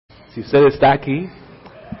Si usted está aquí,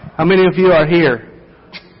 how many of you are here?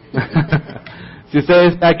 Si usted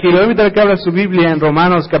está aquí, le voy a invitar a que abra su Biblia en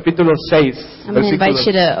Romanos capítulo 6. I'm going to invite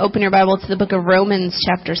you to open your Bible to the book of Romans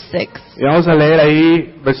chapter 6. Y vamos a leer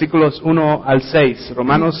ahí versículos 1 al 6.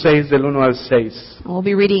 Romanos 6 del 1 al 6. We'll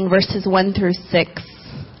be reading verses 1 through 6.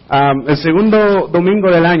 El segundo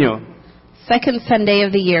domingo del año. Second Sunday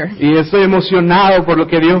of the year. Y estoy emocionado por lo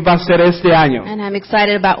que Dios va a hacer este año. And I'm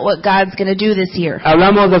excited about what God's going to do this year.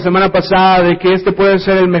 Hablamos la semana pasada de que este puede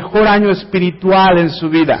ser el mejor año espiritual en su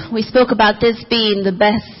vida. We spoke about this being the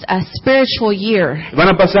best spiritual year. Van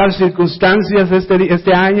a pasar circunstancias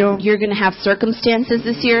este año. You're going to have circumstances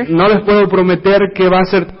this year. No les puedo prometer que va a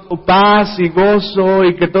ser todo paz y gozo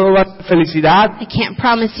y que todo va a ser felicidad. I can't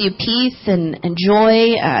promise you peace and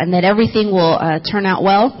joy and that everything will turn out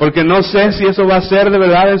well. Porque no sé si eso va a ser de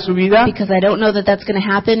verdad en su vida. Because I don't know that that's going to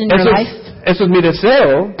happen in your life. Eso es mi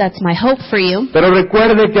deseo. That's my hope for you. Pero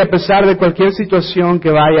recuerde que a pesar de cualquier situación que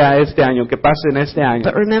vaya este año, que pase en este año,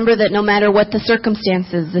 But remember that no matter what the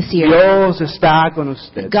circumstances this year, Dios está con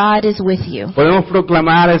usted. God is with you. Podemos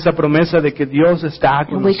proclamar esa promesa de que Dios está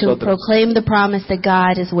con And we can nosotros. proclaim the promise that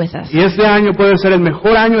God is with us. Y este año puede ser el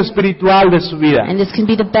mejor año espiritual de su vida. And this can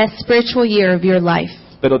be the best spiritual year of your life.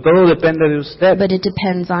 Pero todo depende de usted. But it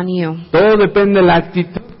depends on you. Todo depende de la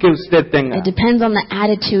actitud que usted tenga. It depends on the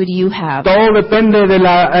attitude you have. Todo depende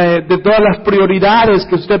de todas las prioridades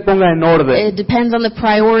que usted ponga en orden. It depends on the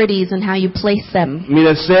priorities and how you place them. Mi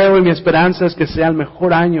deseo y mi esperanza es que sea el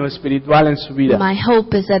mejor año espiritual en su vida. My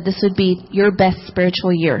hope is that this would be your best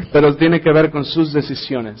spiritual year. Pero tiene que ver con sus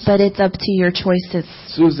decisiones. But it's up to your choices.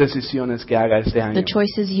 Sus decisiones que haga este año. The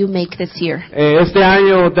choices you make this year. Este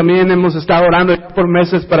año también hemos estado orando por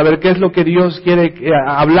meses para ver qué es lo que Dios quiere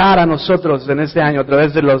hablar a nosotros en este año a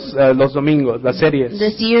través de los domingos, las series.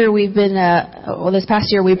 This year we've been, this past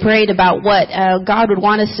year we prayed about what God would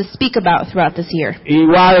want us to speak about throughout this year.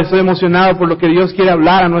 Igual estoy emocionado por lo que Dios quiere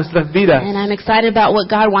hablar a nuestras vidas. And I'm excited about what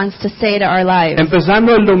God wants to say to our lives.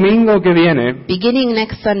 Empezando el domingo que viene, Beginning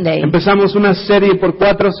next Sunday, empezamos una serie por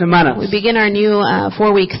 4 semanas. we begin our new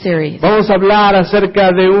 4-week series. Vamos a hablar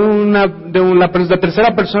acerca de la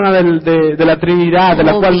tercera persona de la Trinidad, de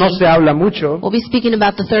la cual no se habla mucho. We'll be speaking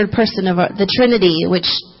about the third person of the Trinity, which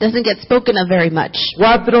doesn't get spoken of very much.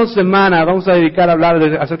 4 semanas vamos a dedicar a hablar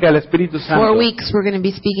acerca del Espíritu 4 Santo. weeks we're going to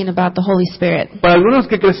be speaking about the Holy Spirit. Para algunos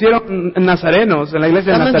que crecieron en nazarenos, en la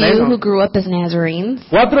iglesia de Some of you who Nazarenos, grew up as Nazarenes,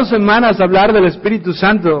 4 semanas hablar del Espíritu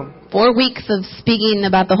Santo 4 weeks of speaking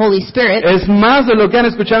about the Holy Spirit es más de lo que han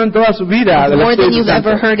escuchado en toda su vida is del more than Espíritu you've Santo.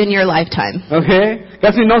 ever heard in your lifetime. Okay?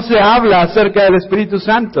 Casi no se habla acerca del Espíritu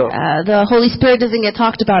Santo. The Holy Spirit doesn't get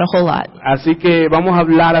talked about a whole lot. Así que vamos a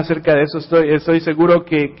hablar acerca de eso. Estoy seguro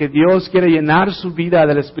que Dios quiere llenar su vida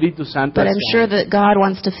del Espíritu Santo. But I'm este sure año. that God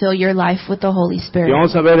wants to fill your life with the Holy Y Spirit.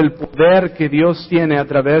 vamos a ver el poder que Dios tiene a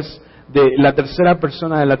través de la tercera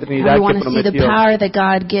persona de la Trinidad And we que want to see the prometió. power that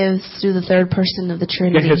God gives through the third person of the Que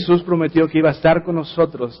Trinity. Jesús prometió que iba a estar con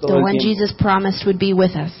nosotros todo The el one tiempo. Jesus promised would be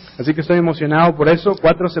with us. Así que estoy emocionado por eso.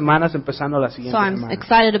 4 semanas empezando la So siguiente I'm semana.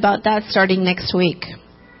 excited about that starting next week.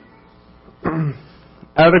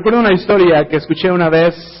 Recuerdo una historia que escuché una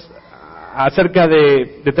vez acerca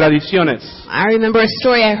de tradiciones. I remember a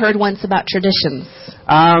story I heard once about traditions.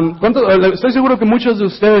 Estoy seguro que muchos de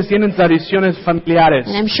ustedes tienen tradiciones familiares.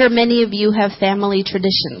 And I'm sure many of you have family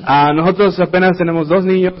traditions. Nosotros apenas tenemos 2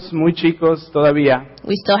 niños muy chicos todavía.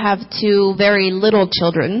 We still have 2 very little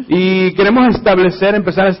children. Y queremos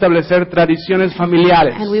empezar a establecer tradiciones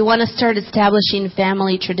familiares. And we want to start establishing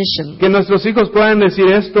family traditions. Que nuestros hijos puedan decir,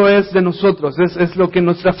 esto es de nosotros, es lo que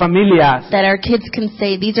nuestra familia hace. That our kids can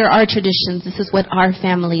say, these are our traditions, this is what our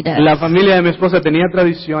family does. La familia de mi esposa tenía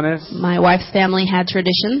tradiciones. My wife's family had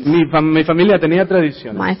traditions. Mi familia tenía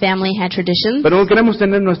tradiciones. My family had traditions. Pero no queremos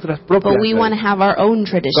tener nuestras propias But we want to have our own como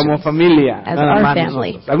traditions. familia. as nada our más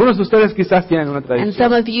family. nosotros. Algunos de ustedes quizás tienen una And tradición.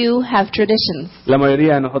 some of you have traditions. La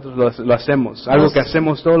mayoría de nosotros lo hacemos. Algo que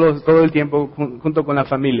hacemos todo el tiempo junto con la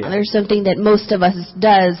familia. There's something that most of us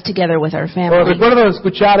does together with our family. Recuerdo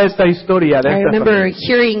escuchar esta historia de I esta remember familia.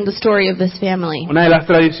 hearing the story of this family. Una de las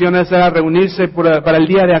tradiciones era reunirse para el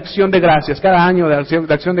Día de Acción de Gracias. Cada año de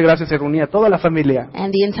Acción de Gracias se reunía toda la familia.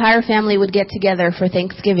 And the entire family would get together for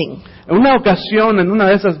Thanksgiving. En una ocasión, en una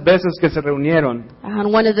de esas veces que se reunieron,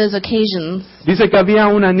 On one of those occasions, dice que había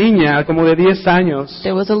una niña como de 10 años.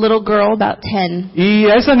 there was a little girl about 10. Y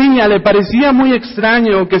a esa niña le parecía muy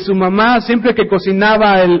extraño que su mamá, siempre que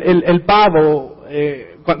cocinaba el pavo,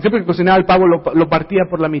 siempre que cocinaba el pavo lo partía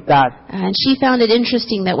por la mitad. And she found it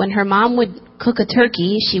interesting that when her mom would cook a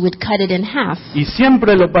turkey, she would cut it in half. Y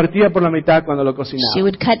siempre lo partía por la mitad cuando lo cocinaba. She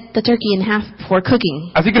would cut the turkey in half before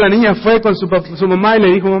cooking. Así que la niña fue con su mamá y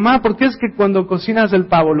le dijo, mamá, ¿por qué es que cuando cocinas el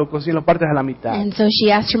pavo lo partes a la mitad? And so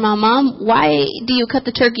she asked her Mom, why do you cut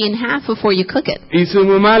the turkey in half before you cook it? Y su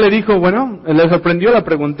mamá le dijo, bueno, le sorprendió la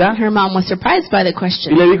pregunta. Her mom was surprised by the Y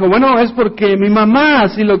question. le dijo, bueno, es porque mi mamá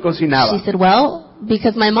así lo cocinaba. She said, well,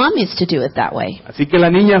 because my mom used to do it that way. Así que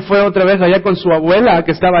la niña fue otra vez allá con su abuela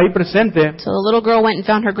que estaba ahí presente. So the little girl went and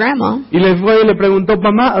found her grandma. Y le fue y le preguntó,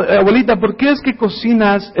 mamá, abuelita, ¿por qué es que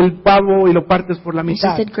cocinas el pavo y lo partes por la And she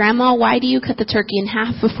mitad? said, Grandma, why do you cut the turkey in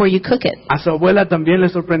half before you cook it? A su abuela también le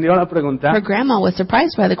sorprendió la pregunta. Her grandma was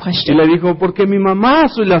surprised by the Y question. le dijo, porque mi mamá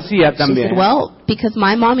eso lo hacía She también. said, well, because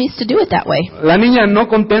my mom used to do it that way. La niña no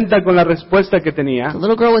contenta con la respuesta que tenía, The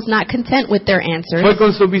little girl was not content with their fue answers,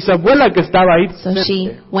 con su bisabuela que estaba ahí so she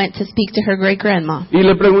presente. went to speak to her great-grandma. Y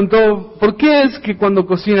le preguntó, ¿por qué es que cuando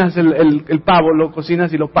cocinas el pavo lo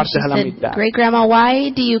cocinas y lo She partes a la said, mitad? Great-grandma, why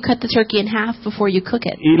do you cut the turkey in half before you cook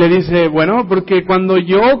it? Y le dice, bueno, porque cuando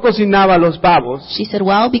yo cocinaba los pavos, She said,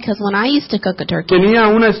 well, because when I used to cook a turkey, tenía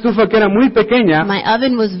una estufa que era muy pequeña my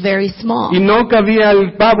oven was very small, y no cabía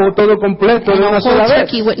el pavo todo completo and de a una whole sola vez.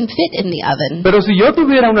 turkey wouldn't fit in the oven. Pero si yo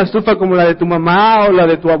tuviera una estufa como la de tu mamá o la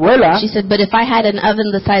de tu abuela, She said, but if I had an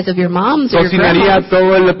oven the size of your mom's or your cocinaría grandma's,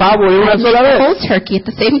 todo el pavo de una I'd sola make the whole vez. turkey at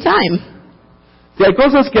the same time. Si hay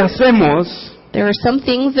cosas que hacemos There are some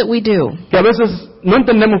things that we do que a veces no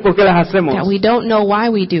entendemos por qué las hacemos. that we don't know why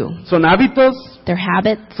we do. Son hábitos, They're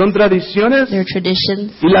habits, son tradiciones they're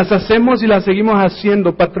traditions, y las hacemos y las seguimos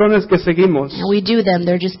haciendo, patrones que seguimos, and we do them.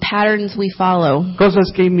 They're just patterns we follow,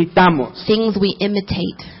 cosas que imitamos. things we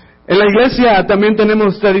imitate. En la iglesia también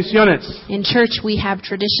tenemos tradiciones. In church, we have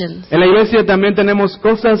traditions. En la iglesia también tenemos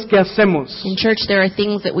cosas que hacemos. In church, there are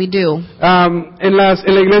things that we do. En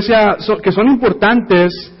la iglesia que son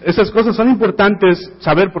importantes, esas cosas son importantes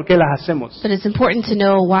saber por qué las hacemos. But it's important to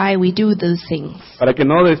know why we do those things, Para que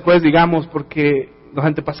no después digamos porque los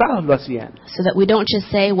antepasados lo hacían. so that we don't just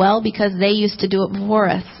say, well, because they used to do it before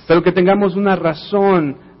us, Pero que tengamos una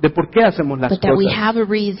razón de por qué hacemos las but that we cosas. have a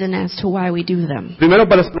reason as to why we do them. Primero,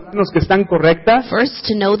 para asegurarnos que están correctas. First,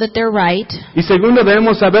 to know that they're right, Y segundo,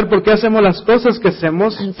 debemos saber por qué hacemos las cosas que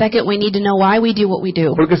hacemos. and second, we need to know why we do what we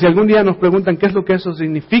do. Porque si algún día nos preguntan qué es lo que eso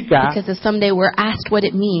significa, Because if someday we're asked what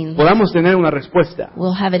it means, podamos tener una respuesta.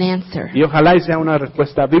 we'll have an answer. Y ojalá y sea una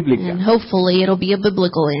respuesta bíblica. And hopefully it'll be a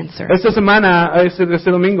biblical answer. Esta semana, este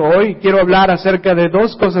domingo, hoy, quiero hablar acerca de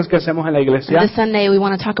dos cosas que hacemos en la iglesia. This Sunday we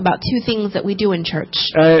want to talk about two things that we do in church.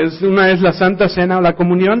 Una es la Santa Cena o la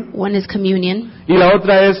comunión One is communion, y la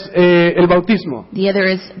otra es el bautismo. the other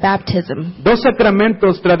is baptism. Dos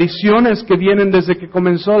sacramentos, tradiciones que vienen desde que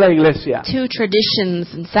comenzó la iglesia. Two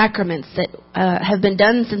traditions and sacraments that have been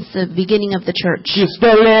done since the beginning of the church. Si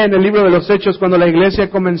usted lee en el libro de los Hechos cuando la iglesia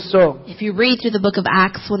comenzó, If you read through the book of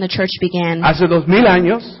Acts when the church began hace 2000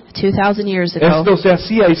 años, 2,000 years ago, esto se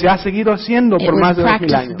hacía y se ha seguido haciendo it por was más de 2000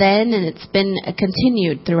 practiced años. then and it's been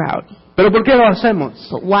continued throughout. ¿Pero por qué lo hacemos?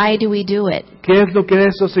 But why do we do it? ¿Qué es lo que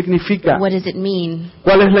eso significa? What does it mean?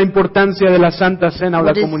 ¿Cuál es la importancia de la Santa Cena o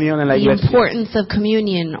la What is comunión en la the iglesia? importance of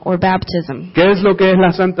communion or baptism? ¿Qué es lo que es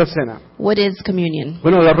la Santa Cena? What is communion?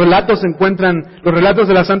 Bueno, los relatos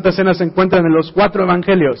de la Santa Cena se encuentran en los 4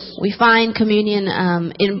 evangelios. We find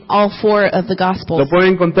communion in all 4 of the Gospels. Lo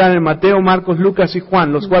pueden encontrar en Mateo, Marcos, Lucas y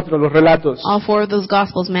Juan, los 4, los relatos. All 4 of those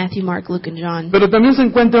Gospels, Matthew, Mark, Luke, and John. Pero también se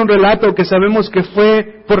encuentra un relato que sabemos que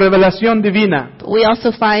fue por revelación divina. But we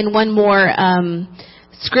also find one more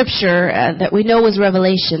scripture that we know was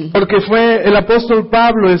revelation, Porque fue el apóstol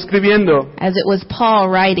Pablo escribiendo as it was Paul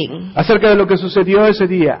writing, acerca de lo que sucedió ese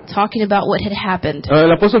día. talking about what had happened.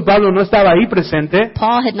 El apóstol Pablo no estaba ahí presente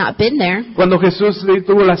Paul had not been there cuando Jesús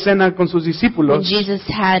tuvo la cena con sus when discípulos, Jesus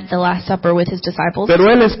had the Last Supper with his disciples. pero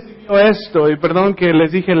él escribió esto, y perdón que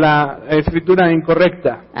les dije la escritura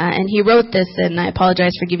incorrecta. And he wrote this, and I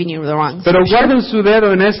apologize for giving you the wrong Pero scripture. guarden su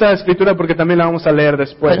dedo en esa escritura porque también la vamos a leer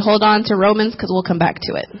después. But hold on to Romans because we'll come back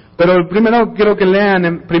to it. Pero primero quiero que lean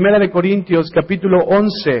en 1 de Corintios capítulo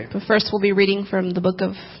 11. But first we'll be reading from the book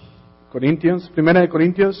of... 1 de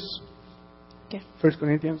Corintios, Okay. 1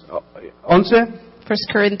 Corintios 11. 1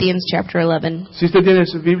 Corinthians chapter 11, Si usted tiene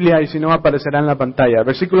su Biblia y si no aparecerá en la pantalla.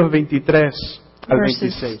 Versículos 23 al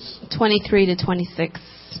verses 26. 23 to 26.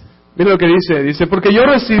 Mira lo que dice. Dice, porque yo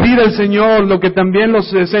recibí del Señor lo que también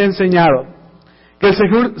les he enseñado. Que el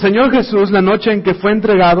Señor Jesús, la noche en que fue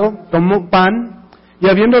entregado, tomó pan y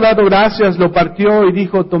habiendo dado gracias lo partió y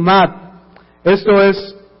dijo,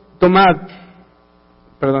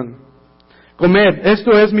 comed,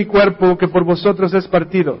 esto es mi cuerpo que por vosotros es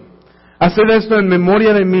partido. Haced esto en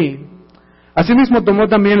memoria de mí. Asimismo tomó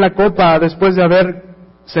también la copa después de haber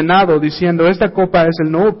cenado, diciendo: esta copa es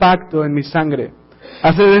el nuevo pacto en mi sangre.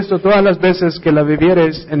 Haced esto todas las veces que la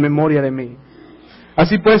bebiereis en memoria de mí.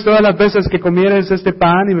 Así pues, todas las veces que comieres este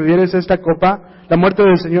pan y bebieres esta copa, la muerte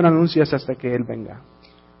del Señor anuncias hasta que Él venga.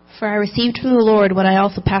 For I received from the Lord what I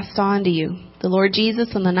also passed on to you. The Lord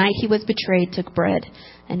Jesus, on the night he was betrayed, took bread,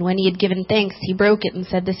 and when he had given thanks, he broke it and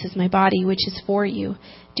said, "This is my body, which is for you.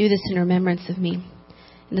 Do this in remembrance of me."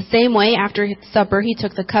 In the same way, after supper, he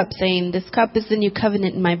took the cup, saying, "This cup is the new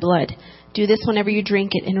covenant in my blood. Do this whenever you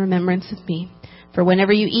drink it in remembrance of me. For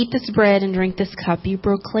whenever you eat this bread and drink this cup, you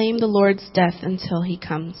proclaim the Lord's death until he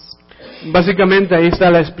comes." Básicamente ahí está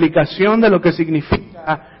la explicación de lo que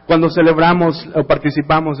significa cuando celebramos o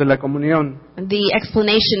participamos de la comunión. The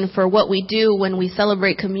explanation for what we do when we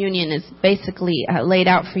celebrate communion is basically laid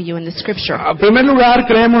out for you in the scripture. En primer lugar,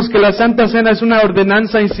 creemos que la Santa Cena es una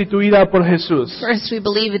ordenanza instituida por Jesús. First, we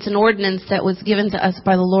believe it's an ordinance that was given to us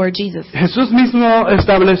by the Lord Jesus. Jesús mismo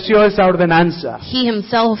estableció esa ordenanza. He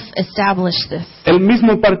himself established this. Él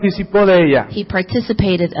mismo participó de ella. He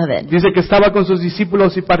participated of it. Dice que estaba con sus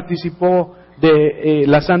discípulos y participó de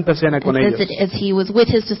la Santa Cena con It ellos. says that as he was with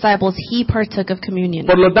his disciples, he partook of communion.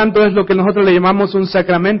 Por lo tanto, es lo que nosotros le llamamos un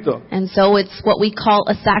sacramento. And so it's what we call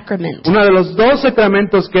a sacrament. Uno de los dos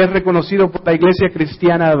sacramentos que es reconocido por la Iglesia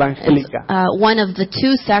Cristiana Evangélica. One of the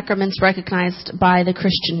two sacraments recognized by the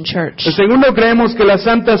Christian Church. El segundo, creemos que la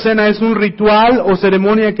Santa Cena es un ritual o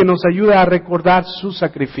ceremonia que nos ayuda a recordar su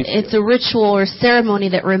sacrificio. It's a ritual or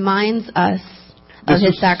ceremony that reminds us of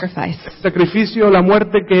his sacrifice. Sacrificio, la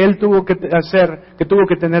muerte que él tuvo que hacer, que tuvo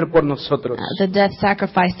que tener por nosotros. The death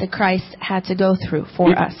sacrifice that Christ had to go through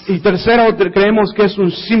for us. Y tercero, creemos que es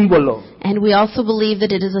un símbolo And we also believe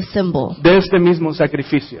that it is a symbol de este mismo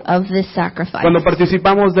sacrificio. of this sacrifice. Cuando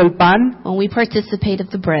participamos del pan, When we participate of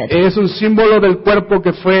the bread, es un símbolo del cuerpo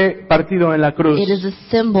que fue partido en la cruz. it is a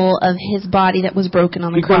symbol of his body that was broken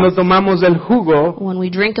on the Y cuando cross. tomamos del jugo, When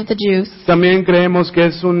we drink of the juice, también creemos que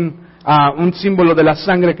es un símbolo de la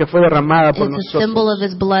sangre que fue derramada por it's a symbol nosotros. of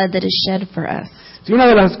his blood that is shed for us. Sí, una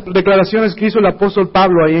de las declaraciones que hizo el apóstol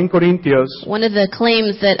Pablo ahí en Corintios One of the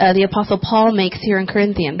claims that the Apostle Paul makes here in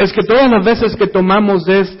Corinthians es que todas las veces que tomamos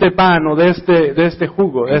de este pan o de este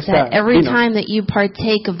jugo, de is that esta every vino, time that you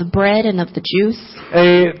partake of the bread and of the juice,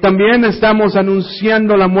 también estamos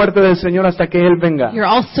anunciando la muerte del Señor hasta que Él venga. you're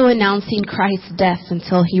also announcing Christ's death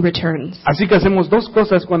until he returns. Así que hacemos dos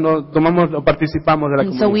cosas cuando tomamos o participamos de la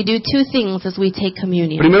And so we comunión. do two things as we take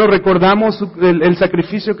communion. Primero recordamos el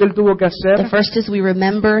sacrificio que Él tuvo que The hacer, first is we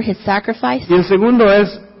remember his sacrifice. y el segundo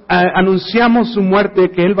es anunciamos su muerte,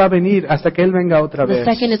 que Él va a venir hasta que Él venga otra The vez.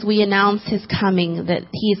 second is we announce his coming, that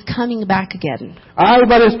he is coming back again. Hay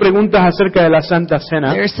varias preguntas acerca de la Santa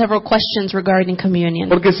Cena, There are several questions regarding communion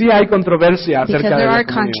porque sí hay controversia because acerca de there la are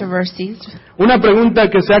comunión. controversies. Una pregunta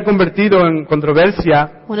que se ha convertido en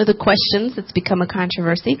controversia One of the questions that's become a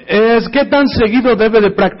controversy es ¿qué tan seguido debe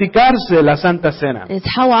de practicarse la Santa Cena? is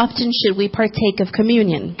how often should we partake of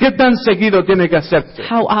communion? ¿Qué tan seguido tiene que hacerse?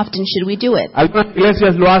 How often should we do it? Algunas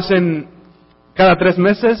iglesias lo hacen cada 3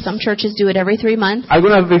 meses, Some churches do it every 3 months.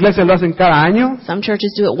 algunas iglesias lo hacen cada año, Some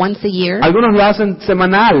churches do it once a year. algunos lo hacen Some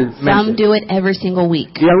semanalmente do it every single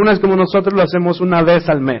week. y algunas como nosotros lo hacemos una vez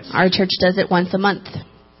al mes. Our church does it once a month.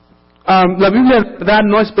 La Biblia en verdad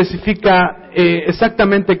no especifica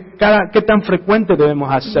exactamente qué tan frecuente debemos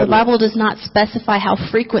The hacerlo. Bible does not specify how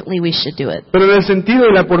frequently we should do it. Pero en el sentido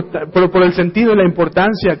y por el sentido y la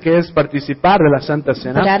importancia que es participar de la Santa But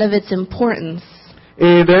Cena, out of its importance,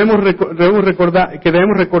 debemos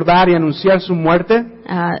recordar y anunciar su muerte.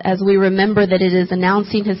 as we remember that it is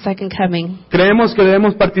announcing his second coming, Creemos que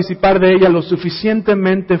debemos participar de ella lo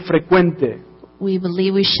suficientemente frecuente we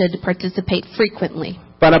believe we should participate frequently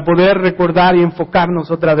para poder recordar y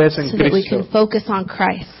enfocarnos otra vez en so that we can Cristo. focus on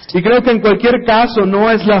Christ. Y creo que en cualquier caso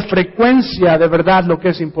no es la frecuencia de verdad lo que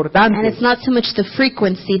es And importante, it's not so much the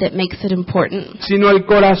frequency that makes it important, sino el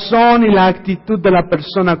corazón y la actitud de la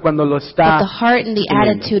persona cuando lo but the está. heart and the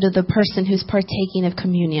comiendo. attitude of the person who's partaking of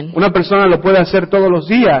communion. Una persona lo puede hacer todos los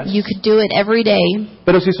días, You could do it every day,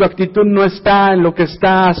 pero si su actitud no está en lo que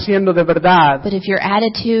está haciendo de verdad, but if your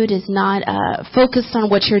attitude is not focused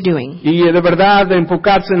on what you're doing y de verdad de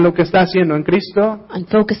enfocarse en lo que está haciendo en Cristo, and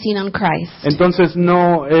focusing on Christ, entonces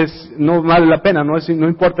no vale la pena, no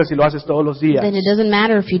importa si lo haces todos los días. then it doesn't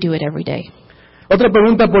matter if you do it every day. Otra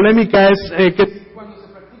pregunta polémica es que cuando se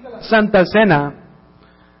practica la Santa Cena,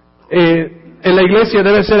 en la iglesia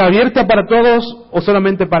debe ser abierta para todos o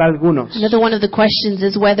solamente para algunos. Another one of the questions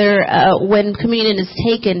is whether when communion is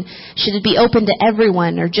taken, should it be open to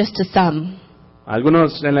everyone or just to some?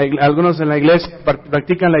 Algunos en la iglesia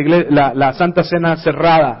practican la Santa Cena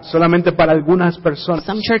cerrada, solamente para algunas personas.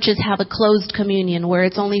 Some churches have a closed communion where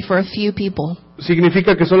it's only for a few people,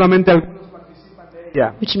 Significa que solamente algunos participan de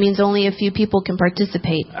ella. which means only a few people can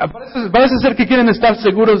participate. Parece ser que quieren estar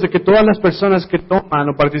seguros de que todas las personas que toman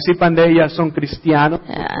o participan de ella son cristianos,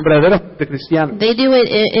 verdaderos cristianos. They do it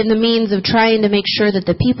in the means of trying to make sure that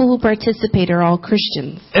the people who participate are all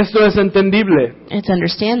Christians. Esto es entendible, It's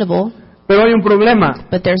understandable, pero hay un problema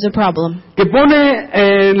but there's a problem. que pone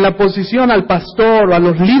en la posición al pastor o a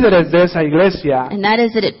los líderes de esa iglesia And that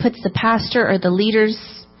is that it puts the pastor or the leaders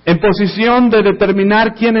en posición de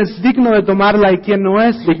determinar quién es digno de tomarla y quién no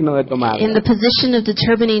es digno de tomarla. in the position of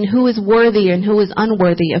determining who is worthy and who is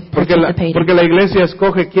unworthy of Porque participating. la iglesia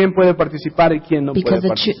escoge quién puede participar y quién no puede Because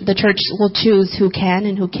participar. the church will choose who can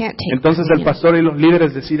and who can't take Entonces el communion. pastor y los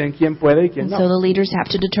líderes deciden quién puede y quién And no. so the leaders have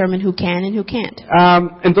to determine who can and who can't,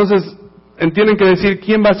 Entonces tienen que decir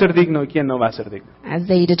quién va a ser digno y quién no va a ser digno. as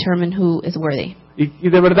they determine who is worthy. Y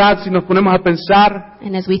de verdad, si nos ponemos a pensar,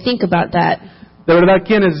 And as we think about that, de verdad,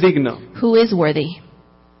 ¿quién es digno? who is worthy?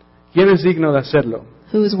 ¿Quién es digno de hacerlo?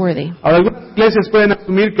 Who is worthy? Ahora, algunas iglesias pueden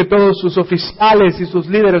asumir que todos sus oficiales y sus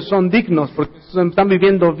líderes son dignos porque están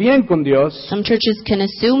viviendo bien con Dios, Some churches can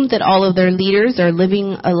assume that all of their leaders are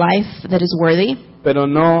living a life that is worthy, pero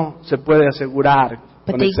no se puede asegurar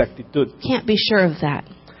But con they- exactitud. can't be sure of that.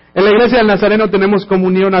 En la iglesia del Nazareno tenemos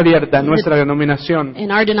comunión abierta en nuestra denominación.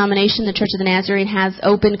 In our denomination, the Church of the Nazarene has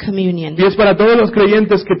open communion. Y es para todos los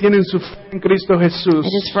creyentes que tienen su fe en Cristo Jesús.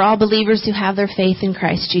 It is for all believers who have their faith in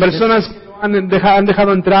Christ Jesus. Personas que han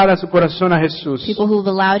dejado entrar a su corazón a Jesús. People who have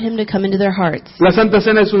allowed Him to come into their hearts. La Santa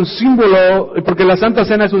Cena es un símbolo, porque la Santa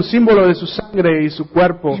Cena es un símbolo de su sangre y su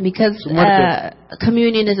cuerpo, And because su muerte.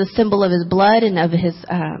 communion is a symbol of His blood and of His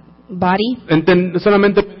body,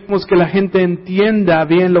 Solamente pedimos que la gente entienda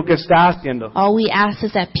bien lo que está haciendo. all we ask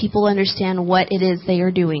is that people understand what it is they are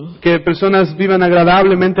doing. Que personas vivan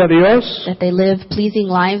agradablemente a Dios. That they live pleasing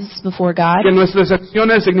lives before God. Que nuestras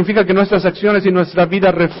acciones, significa que nuestras acciones y nuestra vida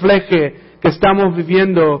refleje que estamos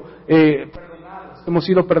viviendo, perdonados, hemos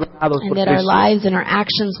sido perdonados And por that our Cristo. lives and our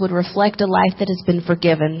actions would reflect a life that has been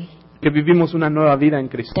forgiven. Que vivimos una nueva vida en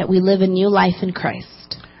Cristo. That we live a new life in Christ.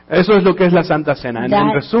 Eso es lo que es la Santa Cena. En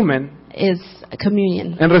That- resumen, Is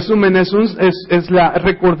communion. es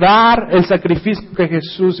recordar el sacrificio que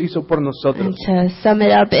Jesús hizo por And nosotros. to sum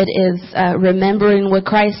it up, it is remembering what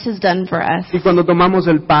Christ has done for us. Y cuando tomamos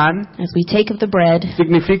el pan, As we take of the bread,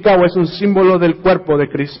 significa o es un símbolo del cuerpo de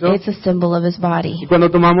Cristo. it's a symbol of His body. Y cuando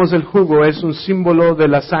tomamos el jugo, es un símbolo de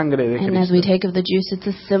la sangre de And as Cristo. we take of the juice, it's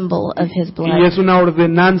a symbol of His Y blood. es una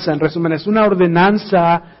ordenanza, en resumen, es una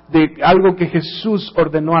ordenanza de algo que Jesús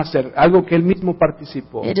ordenó hacer, algo que Él mismo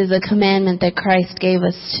participó. It is a commandment that Christ gave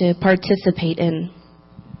us to participate in.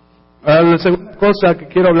 La segunda cosa que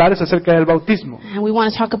quiero hablar es acerca del bautismo. And we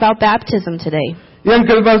want to talk about baptism today. Y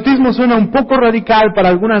aunque el bautismo suena un poco radical para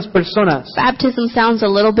algunas personas, Baptism sounds a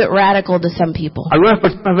little bit radical to some people. algunas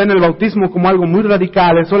personas ven el bautismo como algo muy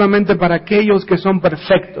radical, es solamente para aquellos que son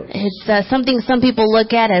perfectos. It's something some people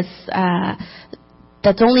look at as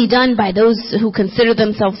that's only done by those who consider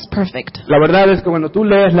themselves perfect. La verdad es que cuando tú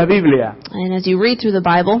lees la Biblia, And as you read through the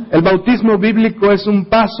Bible, el bautismo bíblico es un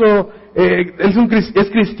paso, es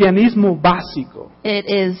cristianismo básico. it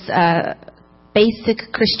is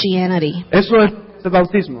basic Christianity. Eso es el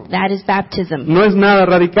bautismo. That is baptism. No es nada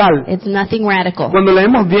radical. It's nothing radical. Cuando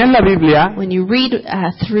leemos bien la Biblia, When you read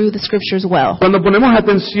through the scriptures well, cuando ponemos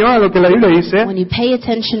atención a lo que la Biblia dice, when you pay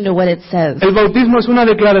attention to what it says, el bautismo es una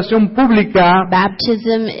declaración pública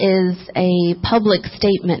baptism is a public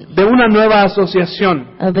statement de una nueva asociación.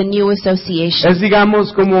 of a new association. Es,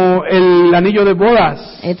 digamos, como el anillo de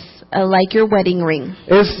bodas. It's like your wedding ring.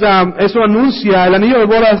 Eso anuncia el anillo de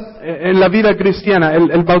bodas en la vida cristiana.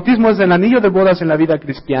 El bautismo es el anillo de bodas en la vida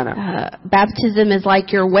cristiana. Baptism is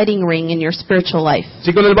like your wedding ring in your spiritual life.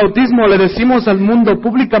 Si con el bautismo le decimos al mundo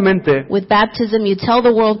públicamente With baptism, you tell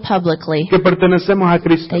the world publicly que pertenecemos a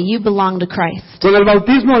Cristo. that you belong to Christ. Con el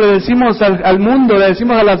bautismo le decimos al mundo, le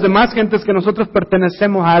decimos a las demás gentes que nosotros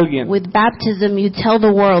pertenecemos a alguien. With baptism, you tell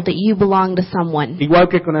the world that you belong to someone. Igual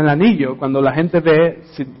que con el anillo, cuando la gente ve,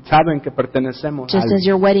 saben que pertenecemos a Just as alguien.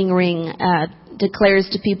 your wedding ring declares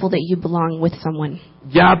to people that you belong with someone.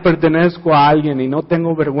 Ya pertenezco a alguien y no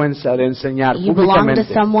tengo vergüenza de enseñar You belong to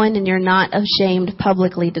públicamente someone and you're not ashamed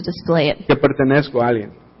publicly to display it. que pertenezco a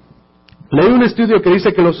alguien. Leí un estudio que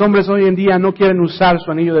dice que los hombres hoy en día no quieren usar su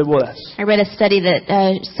anillo de bodas. I read a study that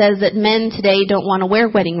says that men today don't want to wear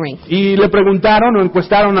wedding rings. Y le preguntaron o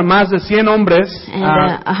encuestaron a más de 100 hombres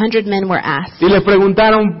And 100 men were asked y le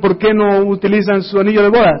preguntaron por qué no utilizan su anillo de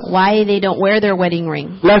bodas. why they don't wear their wedding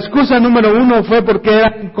ring. La excusa número 1 fue porque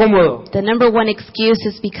era incómodo. The number one excuse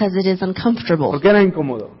is because it is uncomfortable. Porque era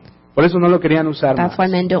incómodo. Por eso no lo querían usar That's más. why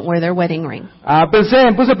men don't wear their wedding ring.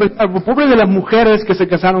 Puse a pensar, pobre de las mujeres que se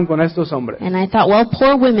casaron con estos hombres. And I thought, well,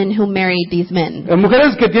 poor women who married these men. Las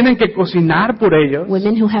mujeres que tienen que cocinar por ellos,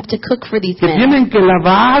 Women who have to cook for these que men. tienen que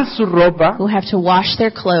lavar su ropa, Who have to wash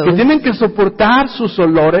their que clothes. tienen que soportar sus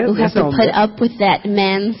olores Who de have ese to hombre. put up with that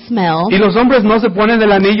man's smell. Y los hombres no se ponen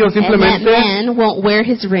el anillo And that simplemente man won't wear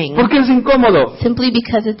his ring porque es incómodo. simply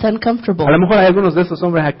because it's uncomfortable. A lo mejor hay algunos de estos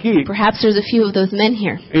hombres aquí, Perhaps there's a few of those men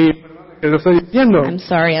here. y perdón que lo estoy diciendo. I'm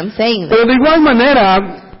sorry I'm saying this. Pero de igual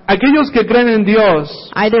manera, aquellos que creen en Dios,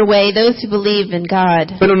 Either way, those who believe in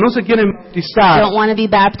God pero no se quieren bautizar don't want to be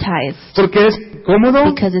baptized porque es incómodo,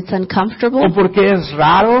 because it's uncomfortable, o porque es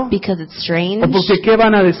raro, because it's strange, o porque qué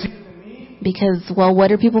van a decir, because, well,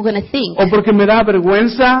 what are people going to think? o porque me da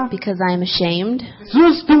vergüenza. Because I am ashamed.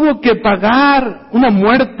 Jesús tuvo que pagar una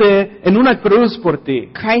muerte en una cruz por ti.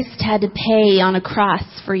 Christ had to pay on a cross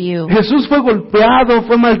for you. Jesús fue golpeado,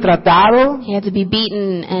 fue maltratado, He had to be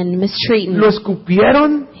beaten and mistreated. lo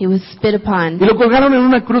escupieron He was spit upon. y lo colgaron en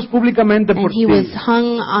una cruz públicamente por And he ti. was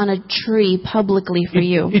hung on a tree publicly for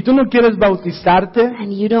you. Y tú no quieres bautizarte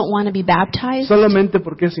And you don't want to be baptized solamente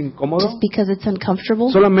porque es incómodo, just because it's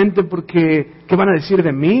uncomfortable? solamente porque ¿qué van a decir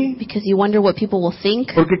de mí? Because you wonder what people will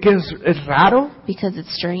think? Porque ¿qué es raro? Because it's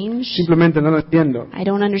strange? Simplemente no lo entiendo. I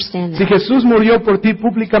don't understand Si that. Jesús murió por ti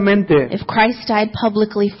públicamente, If Christ died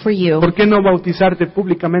publicly for you, ¿por qué no bautizarte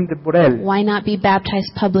públicamente por Él? why not be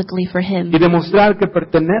baptized publicly for him Y demostrar que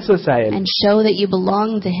perteneces a Él. and show that you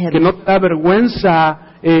belong to Que him no te da vergüenza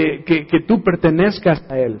que tú pertenezcas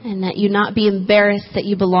a Él. and that you not be embarrassed that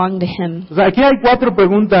you belong to him? O sea, aquí hay 4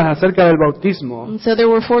 preguntas acerca del bautismo, And so there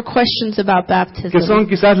were 4 questions about baptism que son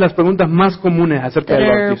quizás las preguntas más comunes acerca that del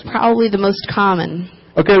are bautismo. probably the most common.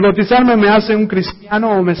 Ok, ¿bautizarme me hace un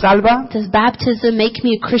cristiano o me salva? Does baptism make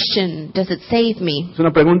me a Christian? Does it save me? Es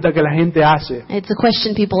una pregunta que la gente hace. It's a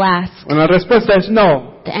question people ask. Bueno, la respuesta es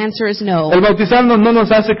no. The answer is no. El bautizarnos no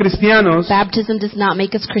nos hace cristianos Baptism does not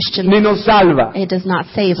make us Christians. ni nos salva. It does not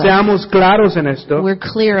save us. Seamos claros en esto. We're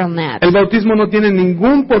clear on that. El bautismo no tiene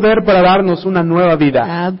ningún poder para darnos una nueva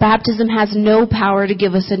vida. Baptism has no power to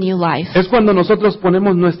give us a new life. Es cuando nosotros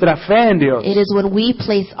ponemos nuestra fe en Dios. It is when we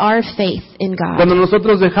place our faith in Cuando God.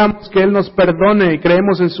 nosotros dejamos que Él nos perdone y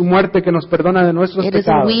creemos en su muerte que nos perdona de nuestros It is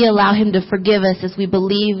when pecados. we allow Him to forgive us as we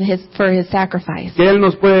believe for His sacrifice, Que Él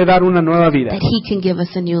nos puede dar una nueva vida. that He can give us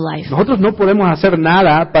a new life. Nosotros no podemos hacer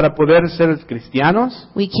nada para poder ser cristianos.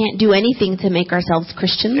 We can't do anything to make ourselves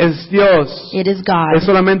Christians. Es Dios. It is Es God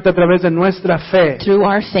solamente a través de nuestra fe. through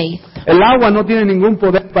our faith. El agua no tiene ningún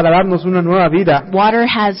poder para darnos una nueva vida. Water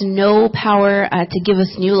has no power to give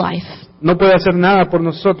us new life. No puede hacer nada por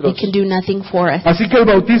nosotros. It can do nothing for us. Así que el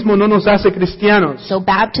bautismo no nos hace cristianos. So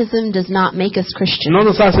baptism does not make us Christians. No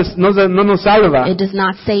nos salva. It does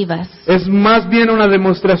not save us. Es más bien una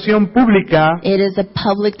demostración pública It is a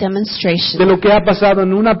public de demonstration lo que ha pasado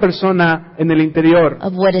en una persona en el interior.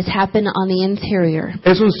 of what has happened on the interior.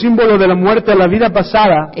 Es un símbolo de la muerte a la vida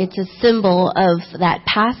pasada It's a symbol of that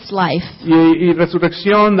past life y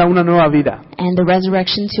resurrección a una nueva vida. and the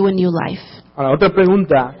resurrection to a new life. Ahora, otra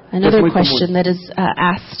pregunta que es Another muy question común. that is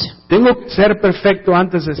asked. ¿Tengo que ser perfecto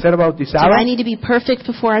antes de ser Do bautizado? I need to be perfect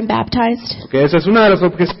before I'm baptized? Porque esa es una de las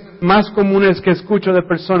objeciones más comunes que escucho de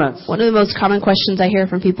personas. One of the most common questions I hear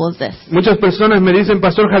from people is this. Muchas personas me dicen,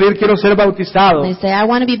 Pastor Javier, quiero ser bautizado, They say, I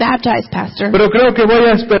want to be baptized, Pastor, pero creo que voy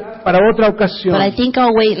a esperar para otra ocasión. but I think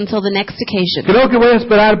I'll wait until the next occasion. Creo que voy a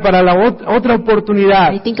esperar para la otra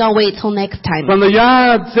oportunidad, I think I'll wait till next time cuando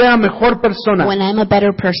ya sea mejor persona, when I'm a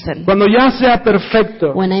better person, cuando ya sea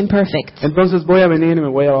perfecto. when I'm perfect. Entonces voy a venir y me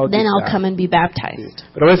voy a Then I'll bautizar. come and be baptized.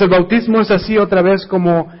 Pero ves, el bautismo es así otra vez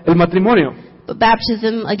como el matrimonio. But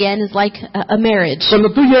baptism, again, is like a marriage.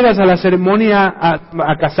 Cuando tú llegas a la ceremonia,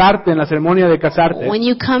 a casarte, en la ceremonia de casarte, When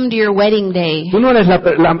you come to your wedding day, tú no eres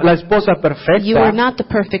la esposa you are perfecta not the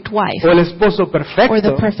perfect wife o el esposo or the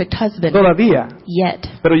perfecto perfect husband todavía, yet.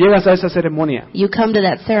 pero llegas a esa ceremonia You come to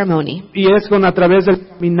that ceremony, y es a través del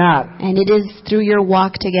caminar, and it is through your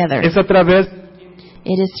walk together. es a través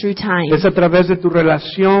It is through time. de tu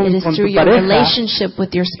relación It is con through tu your pareja relationship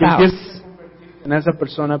with your que spouse empiezas en esa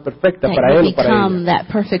persona perfecta that para you él o para become ella. that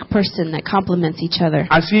perfect person that complements each other.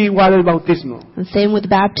 Así igual el bautismo. And same with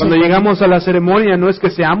Cuando baptism. llegamos a la ceremonia no es que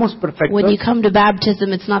seamos When you perfectos, come to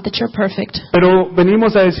baptism, it's not that you're perfect, pero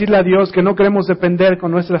venimos a decirle a Dios que no queremos depender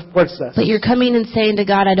con nuestras fuerzas, but you're coming and saying to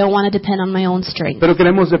God, I don't want to depend on my own strength. pero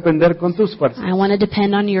queremos depender con tus fuerzas. I want to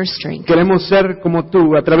depend on your strength. Queremos ser como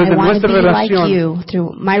tú a través I de want to nuestra be like relación. you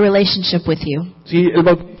through my relationship with you. Sí, el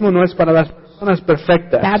bautismo no es para las personas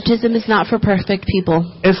perfectas. Baptism is not for perfect people.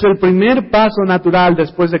 Es el primer paso natural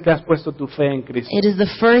después de que has puesto tu fe en Cristo. It is the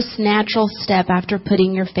first natural step after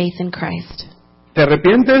putting your faith in Christ. Te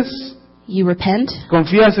arrepientes, You repent,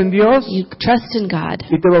 confías en Dios you trust in God,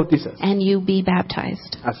 y te bautizas. and you be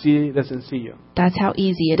baptized. Así de sencillo. That's how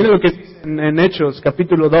easy it Mira is. lo que dice en Hechos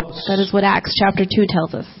capítulo 2. That is what Acts chapter 2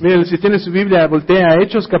 tells us. Miren, si tiene su Biblia, voltea a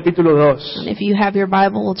Hechos capítulo 2. And if you have your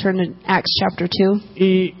Bible, we'll turn to Acts chapter 2.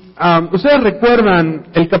 Y ustedes recuerdan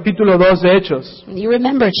el capítulo 2 de Hechos. You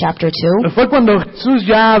remember chapter 2. Fue cuando Jesús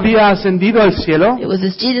ya había ascendido al cielo It was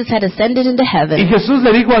as Jesus had ascended into y heaven, Jesús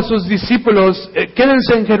le dijo a sus discípulos,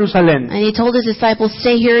 quédense en Jerusalén and he told his disciples,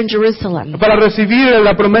 stay here in Jerusalem, para recibir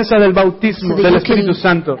la promesa del bautismo so del that you Espíritu can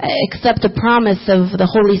Santo. accept the promise of the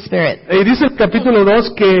Holy Spirit. Y dice el capítulo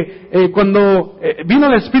 2 que cuando vino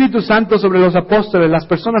el Espíritu Santo sobre los apóstoles, las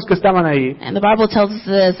personas que estaban ahí, And the Bible tells us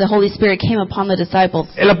that as the Holy Spirit came upon the disciples,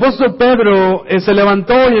 el apóstol Pedro se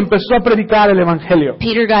levantó y empezó a predicar el Evangelio.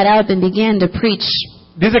 Peter got up and began to preach,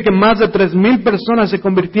 Dice que más de 3,000 personas se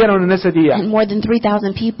convirtieron en ese día and more than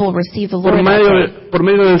 3,000 people received the por Lord that medio, day, por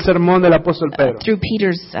medio del sermón del apóstol Pedro. through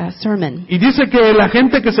Peter's sermon. Y dice que la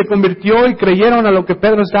gente que se convirtió y creyeron a lo que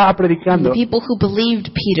Pedro estaba And the predicando, people who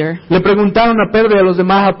believed Peter le preguntaron a Pedro y a los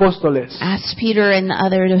demás apóstoles, asked Peter and the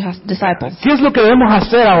other disciples, ¿qué es lo que debemos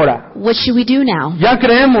hacer ahora? what should we do now? Ya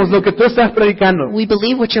creemos lo que tú estás predicando, We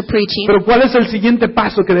believe what you're preaching. pero ¿cuál es el siguiente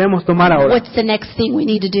paso que debemos tomar ahora? What's the next thing we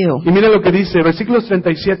need to do? Y mire lo que dice, versículos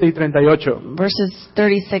 37 y 38. Verses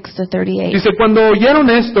 36 to 38. Dice, cuando oyeron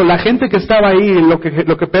esto, la gente que estaba ahí, lo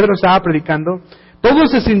que Pedro estaba predicando, todos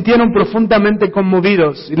se sintieron profundamente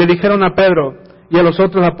conmovidos y le dijeron a Pedro y a los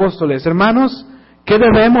otros apóstoles, hermanos, ¿qué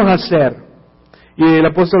debemos hacer? Y el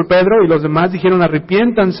apóstol Pedro y los demás dijeron,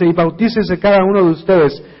 arrepiéntanse y bautícese cada uno de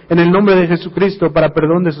ustedes en el nombre de Jesucristo para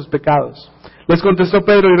perdón de sus pecados. Les contestó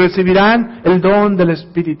Pedro, y recibirán el don del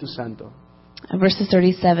Espíritu Santo. Verses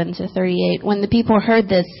 37 to 38. When the people heard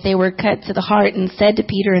this, they were cut to the heart and said to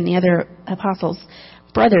Peter and the other apostles,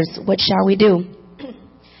 brothers, what shall we do?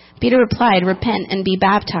 Peter replied, repent and be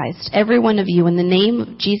baptized, every one of you, in the name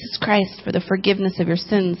of Jesus Christ for the forgiveness of your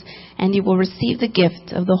sins, and you will receive the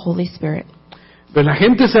gift of the Holy Spirit. Pues la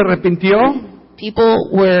gente se arrepintió, People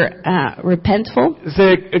were repentful,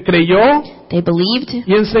 se creyó they believed,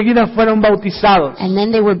 y enseguida fueron bautizados. and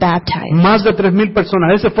then they were baptized. Más de 3,000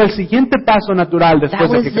 personas. Ese fue el siguiente paso natural That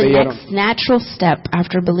después de was que the creyeron. next natural step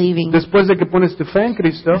after believing. Después de que pones tu fe en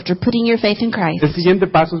Cristo, After putting your faith in Christ, el siguiente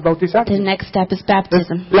paso es bautizar. the next step is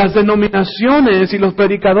baptism. Las denominaciones y los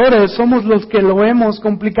predicadores somos los que lo hemos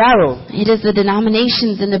complicado. It is the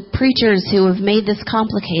denominations and the preachers who have made this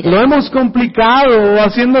complicated. Lo hemos complicado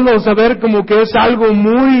haciéndolo saber como que es algo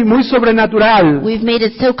muy, muy sobrenatural. We've made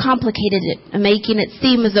it so complicated, making it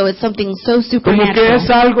seem as though it's something so Como que es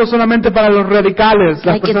supernatural. algo solamente para los radicales, las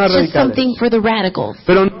Like personas it's just radicales. something for the radicals.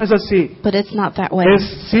 Pero no es así. But it's not that way. Es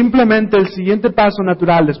simplemente el siguiente paso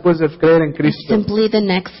natural después de creer en It's Cristo. simply the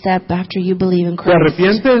next step after you believe in Te Christ.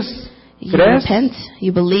 arrepientes, You crees repent,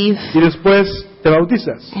 you believe, y después te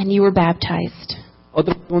bautizas. and you were baptized.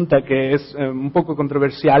 Otra pregunta que es un poco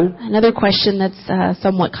controversial Another question that's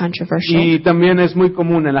somewhat controversial y también es muy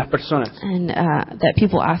común en las personas. and that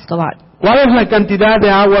people ask a lot. ¿Cuál es la cantidad de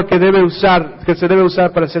agua que se debe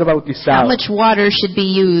usar para ser How bautizado? much water should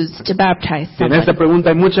be used to baptize En esta somebody? pregunta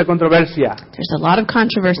hay mucha controversia. There's a lot of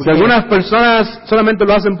controversy Porque there. algunas personas solamente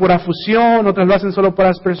lo hacen por afusión, otras lo hacen solo por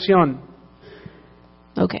aspersión.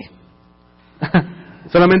 Okay.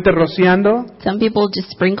 Solamente rociando. Some people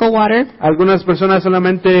just sprinkle water. Algunas personas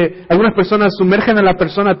sumergen a la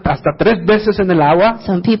persona hasta 3 veces en el agua.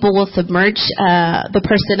 Some people will submerge the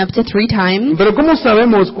person up to 3 times. Pero ¿cómo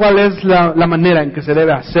sabemos cuál es la manera en que se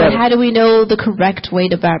debe hacer? But how do we know the correct way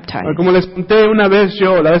to baptize? Como les conté una vez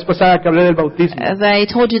la vez pasada que hablé del bautismo, As I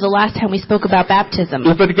told you the last time we spoke about baptism,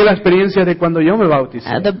 les platiqué la experiencia de cuando yo me bauticé.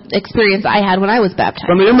 the experience I had when I was baptized.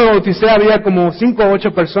 Cuando yo me bauticé había como 5 o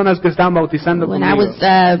 8 personas que estaban bautizando When I conmigo. was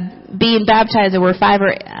being baptized. There were five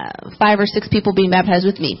or six people being baptized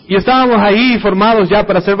with me. Y estábamos ahí formados ya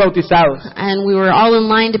para ser bautizados. And we were all in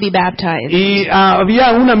line to be baptized. Y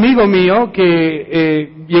había un amigo mío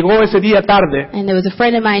que llegó ese día tarde. And there was a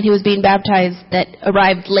friend of mine who was being baptized that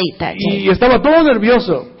arrived late that day. Y estaba todo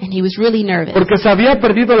nervioso And he was really nervous porque se había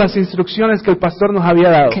perdido las instrucciones que el pastor nos había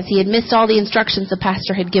dado. because he had missed all the instructions the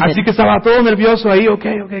pastor had given. Así que estaba todo nervioso ahí, ok,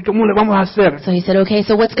 ¿cómo le vamos a hacer? So he said, okay,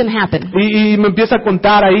 so what's going to happen? Y me empieza a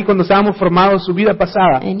contar ahí cuando estábamos formados su vida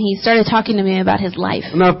pasada. And he started talking to me about his life.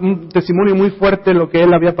 Un testimonio muy fuerte de lo que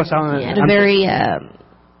él había pasado He en had a very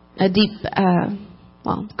a deep,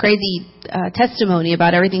 crazy testimony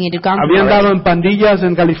about everything he had gone Había through. andado en pandillas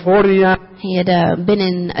en California. He had been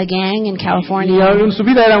in a gang in Y California. su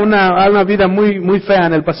vida era una vida muy fea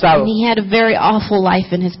en el pasado. And he had a very awful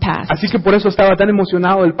life in his past. Así que por eso estaba tan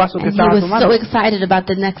emocionado del paso que And he estaba was tomando. so excited about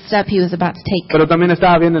the next step he was about to take. Pero también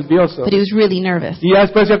estaba bien nervioso. But he was really nervous. Y ya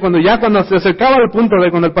después, cuando se acercaba al punto de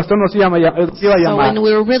cuando el pastor nos iba a So llamar, when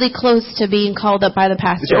we were really close to being called up by the dice,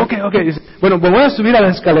 pastor, ok. Dice, bueno, pues voy a subir a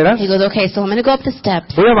las escaleras, he goes, okay, so I'm going to go up the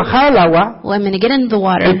steps. voy a bajar al agua, Well, I'm going to get into the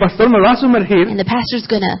water. el pastor me va a sumergir. And the pastor's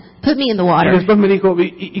going to put me in the Y water. después me dijo,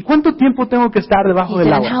 ¿y cuánto tiempo tengo que estar debajo He del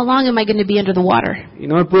said, and agua? how long am I going to be under the water? Y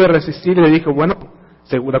no me pude resistir y le dije, bueno,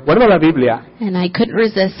 de acuerdo a la Biblia, And I couldn't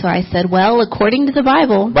resist, so I said, well, according to the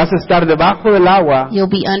Bible, vas a estar debajo del agua you'll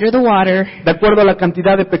be under the water de acuerdo a la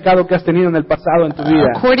cantidad de pecado que has tenido en el pasado en tu vida.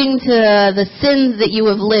 according to the sins that you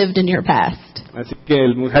have lived in your past. Así que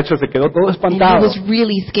el muchacho se quedó todo And he espantado. was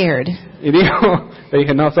really scared. Y le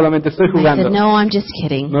dije, no, solamente estoy I jugando. said, no, I'm just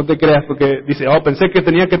kidding. No te creas, porque dice, pensé que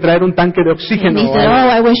tenía que traer un tanque de And oxígeno. he said, oh,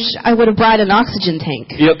 I wish I would have brought an oxygen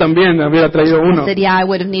tank. Y yo también hubiera traído uno. I said, yeah, I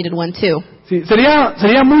would have needed one too. Sí,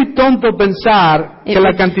 sería muy tonto pensar que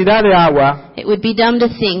la cantidad de agua It would be dumb to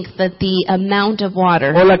think that the amount of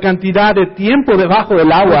water, o la cantidad de tiempo debajo del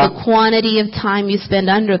or agua the quantity of time you spend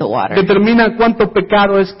under the water, determina cuánto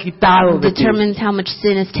pecado es quitado de ti. determines how much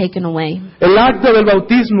sin is taken away. El acto del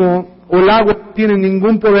bautismo o el agua no tiene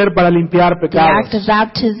ningún poder para limpiar The pecados. act of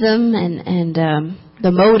baptism and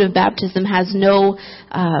the mode of baptism has no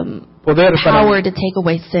Poder para power to take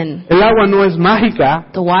away sin. El agua no es mágica.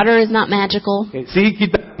 The water is not magical. Sí,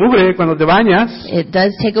 quita mugre cuando te bañas, It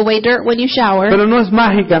does take away dirt when you shower, pero no es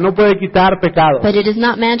mágica, no puede quitar pecado. but it is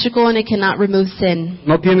not magical and it cannot remove sin.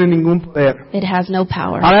 No tiene ningún poder. It has no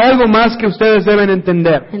power. Hay algo más que ustedes deben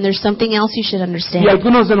entender. And there's something else you should understand. Y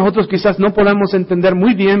algunos de nosotros quizás no podamos entender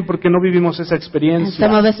muy bien porque no vivimos esa And some experiencia.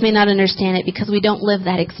 of us may not understand it because we don't live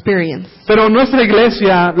that experience. Pero nuestra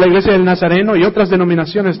iglesia, la iglesia del Nazareno y otras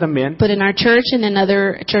denominaciones también, But in our church and in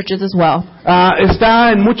other churches as well,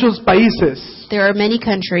 está en muchos países. there are many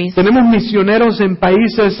countries. Tenemos misioneros en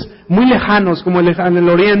países muy lejanos, como en el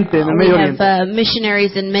Oriente, en el We Medio have Oriente.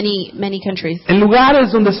 missionaries in many countries, En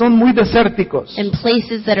lugares donde son muy desérticos. in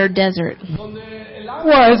places that are desert, El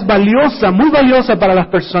agua es valiosa, muy valiosa para las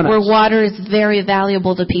personas. where water is very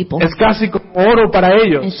valuable to people. Es casi como oro para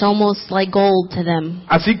ellos. It's almost like gold to them.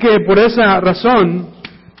 Así que por esa razón,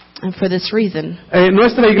 And for this reason,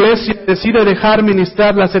 nuestra iglesia decide dejar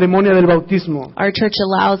ministrar la ceremonia del bautismo our church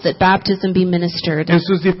allows that baptism be ministered en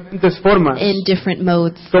sus diferentes formas, in different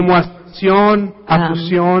modes, como aspersión,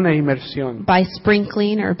 afusión e inmersión. by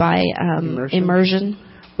sprinkling or by immersion.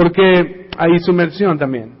 Porque hay sumersión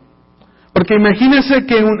también. Porque imagínense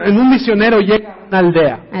que en un misionero llega a una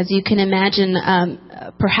aldea. As you can imagine,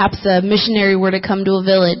 perhaps a missionary were to come to a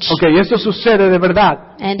village, Ok, eso sucede de verdad.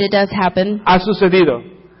 and it does happen, Ha sucedido.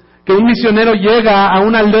 Que un misionero llega a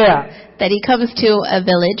una aldea that he comes to a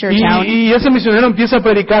village or town, y ese misionero empieza a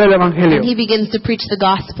predicar el evangelio. and he begins to preach the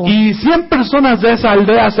gospel. Y 100 personas de esa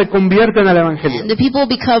aldea se convierten al evangelio. And the people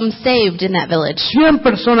become saved in that village. 100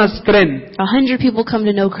 personas creen. 100 people come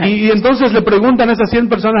to know Christ. Y entonces le preguntan a esas 100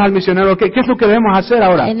 personas al misionero, ¿qué es lo que debemos hacer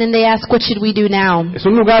ahora? And then they ask, what should we do now? Es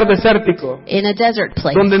un lugar desértico, In a desert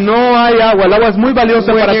place, donde no hay agua. El agua es muy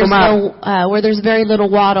valiosa where para there's tomar, where there's very little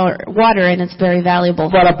water, and it's very valuable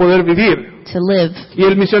para poder vivir. to live. Y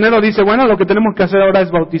el misionero dice, bueno, lo que tenemos que hacer ahora es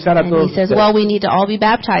bautizar a And todos he says, ustedes. well, we need to all be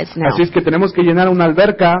baptized now. Así es que tenemos que llenar una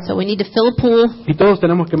alberca So we need to fill a pool. y todos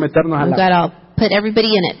tenemos que meternos al We've agua. got to put everybody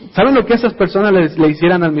in it. ¿Saben lo que esas personas le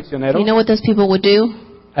hicieran al misionero? You know what those people would do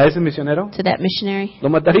A ese misionero. to that missionary? Lo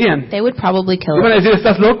matarían. They would probably kill Iban a him. decir,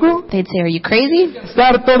 ¿estás loco? They'd say, are you crazy?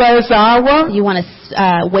 Gastar toda esa agua You want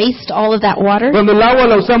to waste all of that water cuando el agua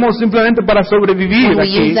la usamos simplemente para sobrevivir when we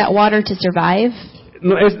aquí. use that water to survive?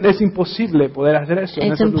 No, es imposible poder hacer eso en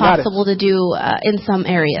It's esos lugares. impossible to do in some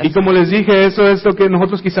areas. Y como les dije, eso es lo que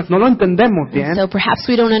nosotros quizás no lo entendemos bien, So perhaps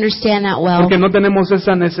we don't understand that well. porque no tenemos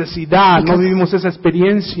esa necesidad, no Because vivimos esa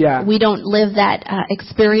experiencia. We don't live that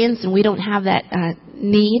experience, and we don't have that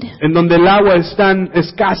need, en donde el agua es tan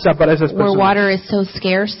escasa para esas where personas. water is so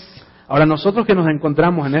scarce. Ahora nosotros que nos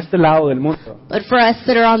encontramos en este lado del mundo, But for us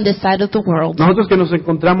that are on this side of the world, nosotros que nos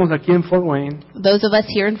encontramos aquí en Fort Wayne, those of us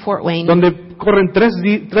here in Fort Wayne, donde corren tres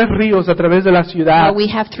ríos a través de la ciudad, we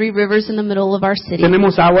have 3 rivers in the middle of our city.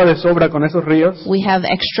 tenemos agua de sobra con esos ríos, We have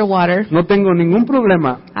extra water. no tengo ningún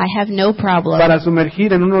problema I have no problem para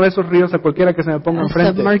sumergir en uno de esos ríos a cualquiera que se me ponga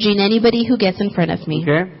enfrente. submerging anybody who gets in front of me.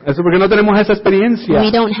 ¿Ok? Eso porque no tenemos esa experiencia.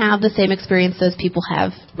 We don't have the same experience those people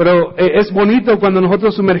have. Pero es bonito cuando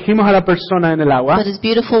nosotros sumergimos a la persona en el agua But it's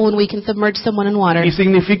beautiful when we can submerge someone in water, y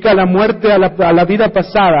significa la muerte a la vida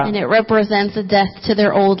pasada. and it represents a death to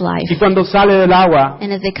their old life. Y cuando sale del agua,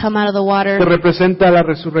 And as they come out of the water, que representa la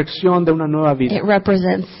resurrección de una nueva vida. it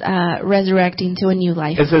represents resurrecting to a new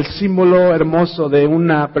life. Es el símbolo hermoso de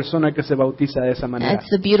una persona que se bautiza de esa manera. That's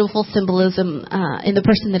the beautiful symbolism in the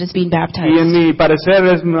person that is being Y en baptized. mi parecer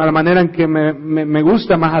es la manera en que me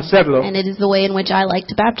gusta más hacerlo And it is the way in which I like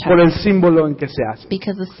to baptize, por el símbolo en que se hace.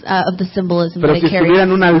 because of the symbolism Pero that si it carries. estuviera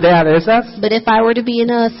en una aldea de esas, But if I were to be in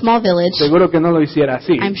a small village, seguro que no lo hiciera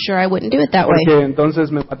así, I'm sure I wouldn't do it that way. porque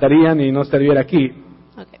entonces me matarían y no estaría aquí.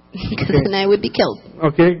 Okay. Because then I would be killed.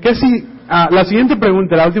 Okay. ¿Qué si, la siguiente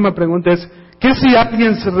pregunta, la última pregunta es, ¿qué si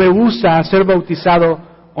alguien se rehúsa a ser bautizado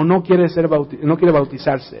o no quiere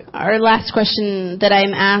bautizarse? Our last question that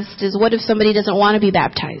I'm asked is, what if somebody doesn't want to be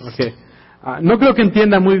baptized? Okay. No creo que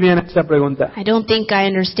entienda muy bien esta pregunta, I don't think I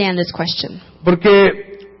understand this question. porque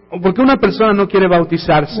una persona no quiere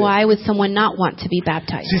bautizarse. Why would someone not want to be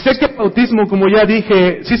baptized? Si sé que el bautismo, como ya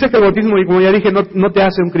dije, no te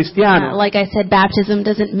hace un cristiano. Like I said, baptism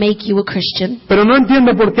doesn't make you a Christian. Pero no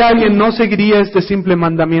entiendo por qué alguien no seguiría este simple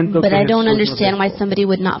mandamiento But que I don't Jesús nos understand dejó. why somebody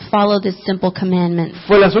would not follow this simple commandment.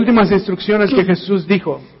 Fue las últimas instrucciones que Jesús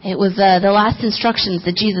dijo. It was the last instructions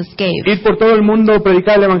that Jesus gave. Ir por todo el mundo,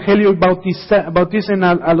 predicar el evangelio y bauticen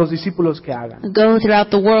a los discípulos que hagan. Go throughout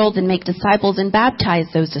the world and make disciples and baptize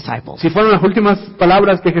those disciples. Si fueron las últimas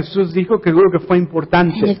palabras que Jesús dijo, que seguro que fue And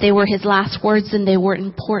importante. if they were his last words, then they were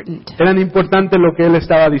important. Eran importante lo que él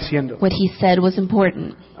estaba diciendo. What he said was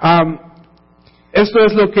important. Esto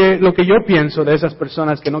es lo que yo pienso de esas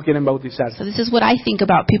personas que no quieren bautizarse. So this is what I think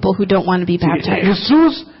about people who don't want to be Sí, baptized.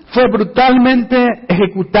 Jesús fue brutalmente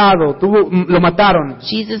ejecutado, lo mataron.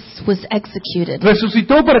 Jesus was executed.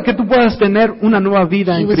 Resucitó para que tú puedas tener una nueva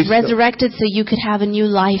vida He en was Cristo. resurrected so you could have a new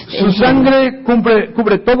life Su in Him. sangre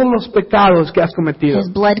cubre todos los pecados que has cometido.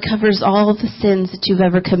 His blood covers all of the sins that you've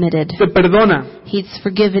ever committed. Te perdona. He's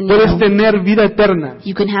forgiven Puedes you. tener vida eterna.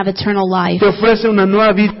 You can have eternal life. Te ofrece una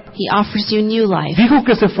nueva vida. He offers you new life. Dijo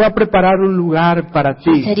que se fue a preparar un lugar para He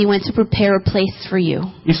ti. said He went to prepare a place for you.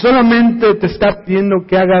 Y solamente te está pidiendo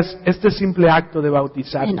que hagas este simple acto de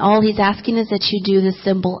bautizar. And all He's asking is that you do this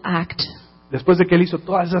simple act Después de que él hizo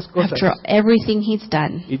todas esas cosas. after everything He's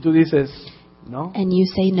done. Y tú dices, no, And you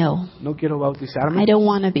say, no, no quiero I bautizarme don't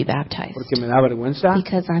want to be baptized porque me da vergüenza.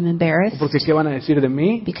 because I'm O embarrassed, porque qué van a decir de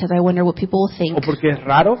mí. because I wonder what people will O think, porque es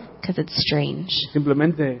raro. because it's strange.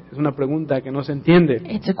 Simplemente es una pregunta que no se entiende.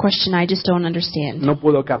 It's a question I just don't understand. No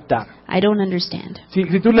puedo captar. I don't understand.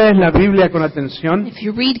 Si tú lees la Biblia con atención, If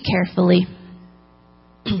you read carefully,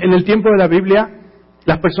 en el tiempo de la Biblia,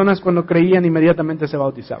 las personas cuando creían inmediatamente se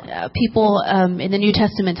bautizaban. people in the New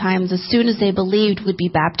Testament times, as soon as they believed, would be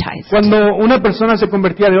baptized. Cuando una persona se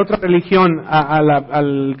convertía de otra religión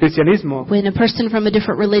al cristianismo, When a person from a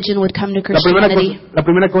different religion would come to la Christianity,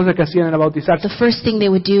 primera cosa que hacían era bautizarse the first thing they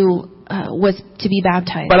would do was to be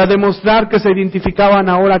baptized, para demostrar que se identificaban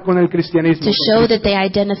ahora con el cristianismo. to show that they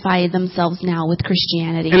identified themselves now with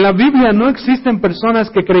Christianity. En la Biblia no existen personas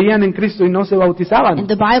que creían en Cristo y no se In bautizaban.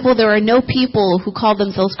 the Bible, there are no people who call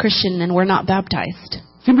themselves Christian and were not baptized.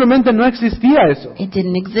 Simplemente no existía eso. It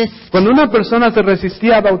didn't exist. Cuando una persona se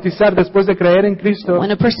resistía a bautizar después de creer en Cristo,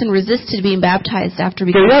 When a person resisted being baptized after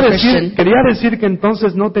becoming a Christian, quería decir que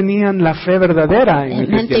entonces no tenían la fe verdadera en el it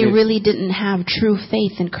meant they cristianismo. really didn't have true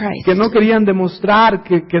faith in Christ. Que no querían demostrar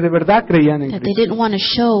que de verdad creían en That they Cristo. didn't want to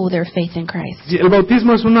show their faith in Christ. El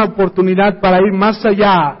bautismo es una oportunidad para ir más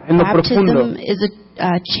allá, en lo profundo, Baptism is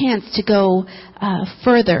a chance to go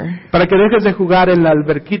further, para que dejes de jugar en la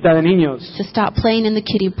alberquita de niños to stop playing in the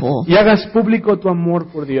kiddie pool, y hagas público tu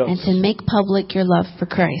amor por Dios and to make public your love for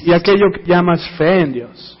Christ, y aquello que llamas fe en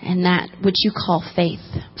Dios. and that which you call faith.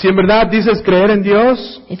 Si en verdad dices creer en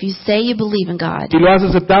Dios If you say you believe in God, y lo has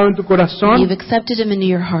aceptado en tu you've corazón, accepted Him into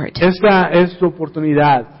your heart, esta es tu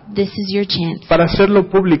oportunidad this is your chance para hacerlo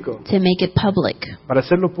público, to make it public, para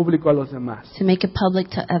hacerlo público a los demás, to make it public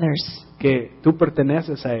to others, que tú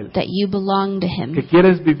perteneces a Él that you belong to Him, que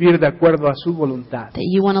quieres vivir de acuerdo a su voluntad. that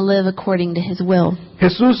you want to live according to His will.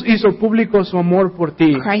 Jesús hizo público su amor por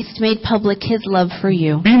ti. Christ made public His love for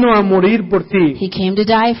you. Vino a morir por ti, He came to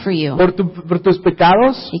die for you. por tus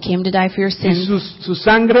pecados, He came to die for your y sins. su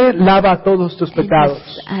sangre lava todos tus And pecados.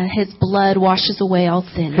 His blood washes away all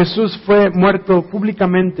sin. Jesús fue muerto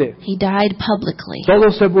públicamente. He died publicly.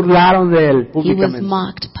 Todos se burlaron de él He was públicamente.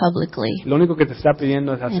 mocked publicly. Lo único que te está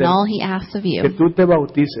pidiendo es And hacer all He asks of que you tú te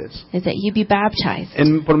bautices is that you be baptized,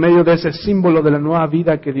 por medio de ese símbolo de la nueva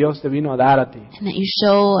vida que Dios te vino a dar a ti. and that you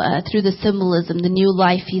show through the symbolism the new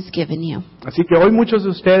life He's given you. Así que hoy muchos de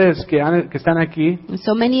ustedes que están aquí, And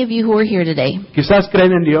so many of you who are here today quizás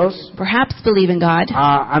creen en Dios, perhaps believe in God.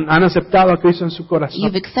 han aceptado a Cristo en su corazón,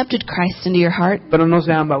 You've accepted Christ into your heart, pero no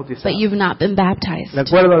se han bautizado. but you've not been baptized. De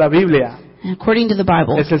acuerdo a la Biblia, And according to the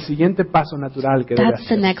Bible, es el siguiente paso natural que debe that's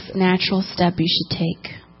the hacer next natural step you should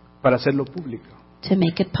take para hacerlo público, to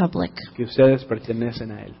make it public, que ustedes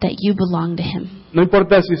pertenecen a Él. that you belong to Him. No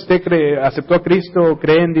importa si usted aceptó a Cristo o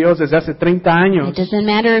cree en Dios desde hace 30 años, It doesn't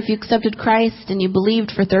matter if you accepted Christ and you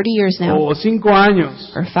believed for 30 years now, o 5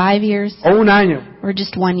 años, or 5 years, o 1 año. or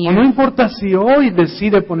just 1 O no year, importa si hoy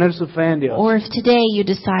decide poner su fe en Dios. or if today you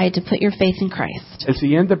decide to put your faith in Christ. El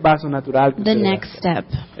siguiente paso natural que The usted debe next hacer step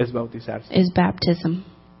es bautizarse. is baptism.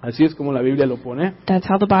 Así es como la Biblia lo pone. That's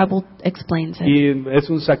how the Bible explains it. Y es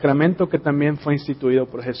un sacramento que también fue instituido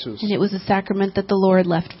por Jesús. And it was a sacrament that the Lord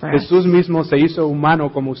left for us. Jesús mismo se hizo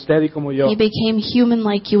humano como usted y como yo He became human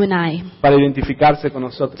like you and I para identificarse con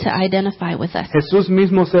nosotros. to identify with us. Jesús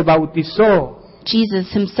mismo se bautizó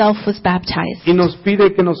Jesus Himself was baptized. y nos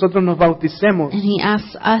pide que nosotros nos bauticemos And He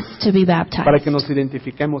asks us to be para baptized que nos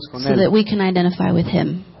identifiquemos con so that Él. we can identify with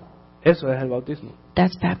Him. Eso es el bautismo.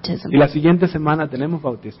 That's baptism. Y la siguiente semana tenemos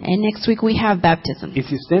bautismo. And next week we have baptism. Y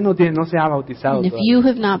si usted no se ha bautizado And if todavía, you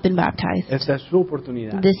have not been baptized, esta es su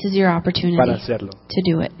oportunidad this is your para opportunity hacerlo. to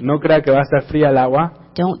do it. No crea que va a estar fría el agua,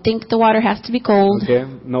 Don't think the water has to be cold.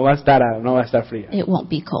 ¿ok? No va a estar fría, It won't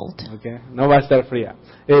be cold. ¿ok? No va a estar fría.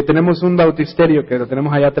 Tenemos un bautisterio que lo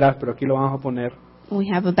tenemos allá atrás, pero aquí lo vamos a poner. We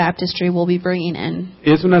have a baptistry we'll be bringing in.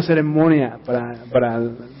 Y es una ceremonia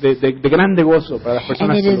de grande gozo para las And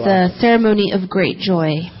personas it que is lo a hacen. ceremony of great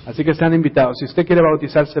joy. Así que están invitados. Si usted quiere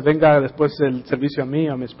bautizarse, venga después del servicio a mí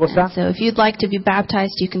o a mi esposa. So if you'd like to be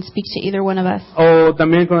baptized, you can speak to either one of us. O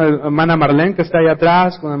también con la hermana Marlene que está allá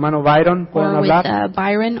atrás, con el hermano Byron, pueden Or with hablar.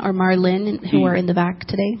 Byron or Marlene, who are in the back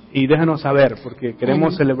today. Y déjenos saber, porque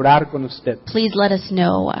queremos celebrar con usted. Please let us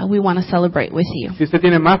know. We want to celebrate with you. Si usted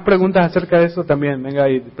tiene más preguntas acerca de eso, también venga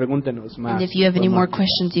y pregúntenos más. And if you have any more Más.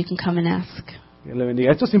 questions, you can come and ask. Dios le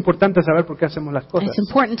bendiga. Esto es importante saber por qué hacemos las cosas. It's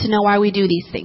important to know why we do these things.